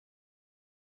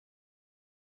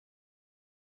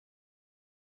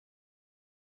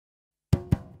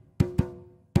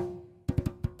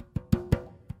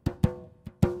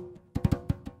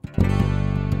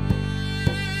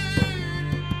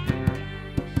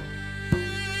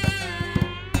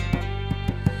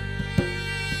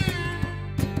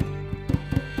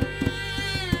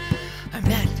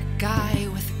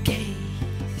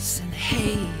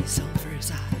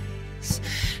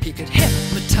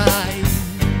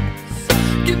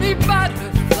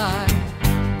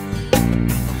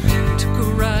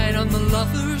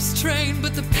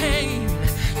with the pain.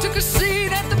 Took a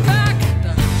seat at the back,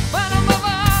 the bottom of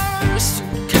our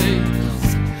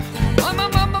suitcase. My, my,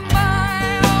 my, my,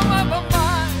 my, oh my, my,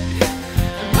 my.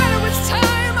 And when it was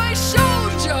time, I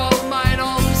showed you all mine,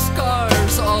 all the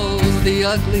scars, all the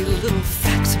ugly little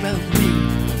facts about me.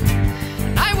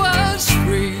 And I was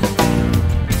free.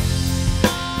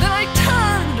 Then I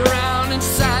turned around and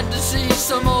sad to see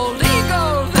some old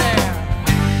ego there,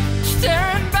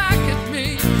 staring back at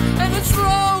me, and it's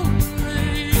lonely.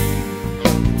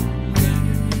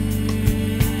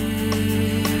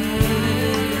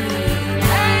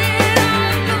 Ain't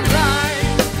on the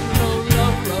line, no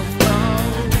love, love,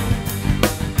 love.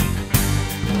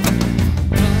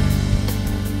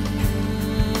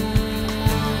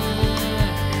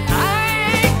 I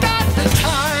ain't got the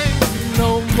time, no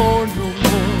more, no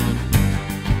more.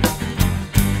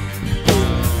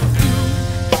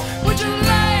 Would you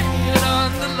lay it on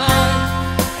the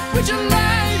line? Would you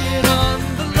lay it on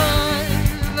the line?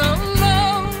 No, no.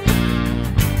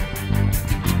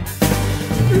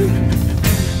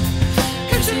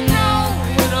 'Cause you know,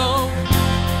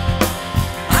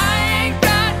 I ain't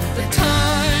got the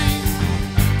time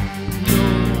no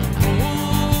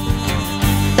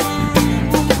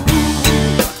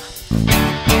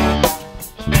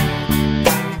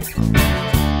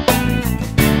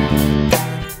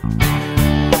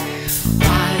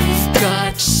I've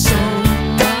got so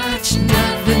much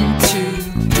nothing to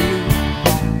do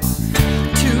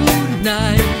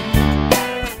tonight.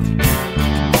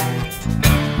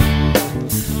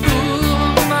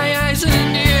 Ooh, my eyes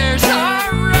and ears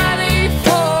are ready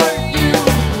for you,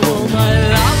 oh my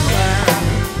lover.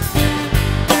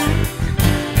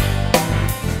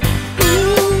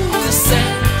 Ooh,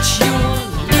 set your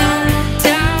love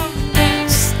down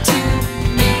next to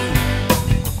me.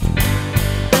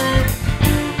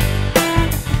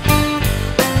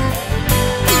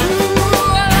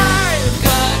 Ooh, I've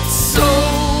got so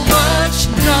much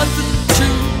nothing to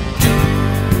do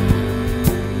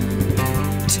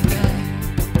tonight.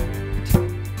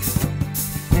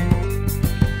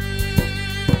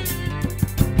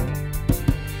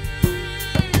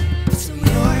 So we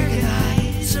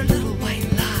organize our little white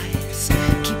lies,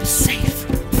 keep us safe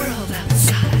from the world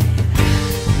outside.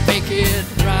 Make it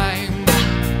rhyme,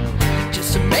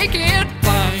 just to make it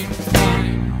fine,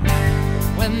 fine.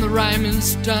 When the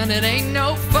rhyming's done, it ain't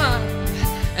no fun,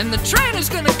 and the train is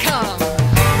gonna come.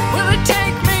 Will it take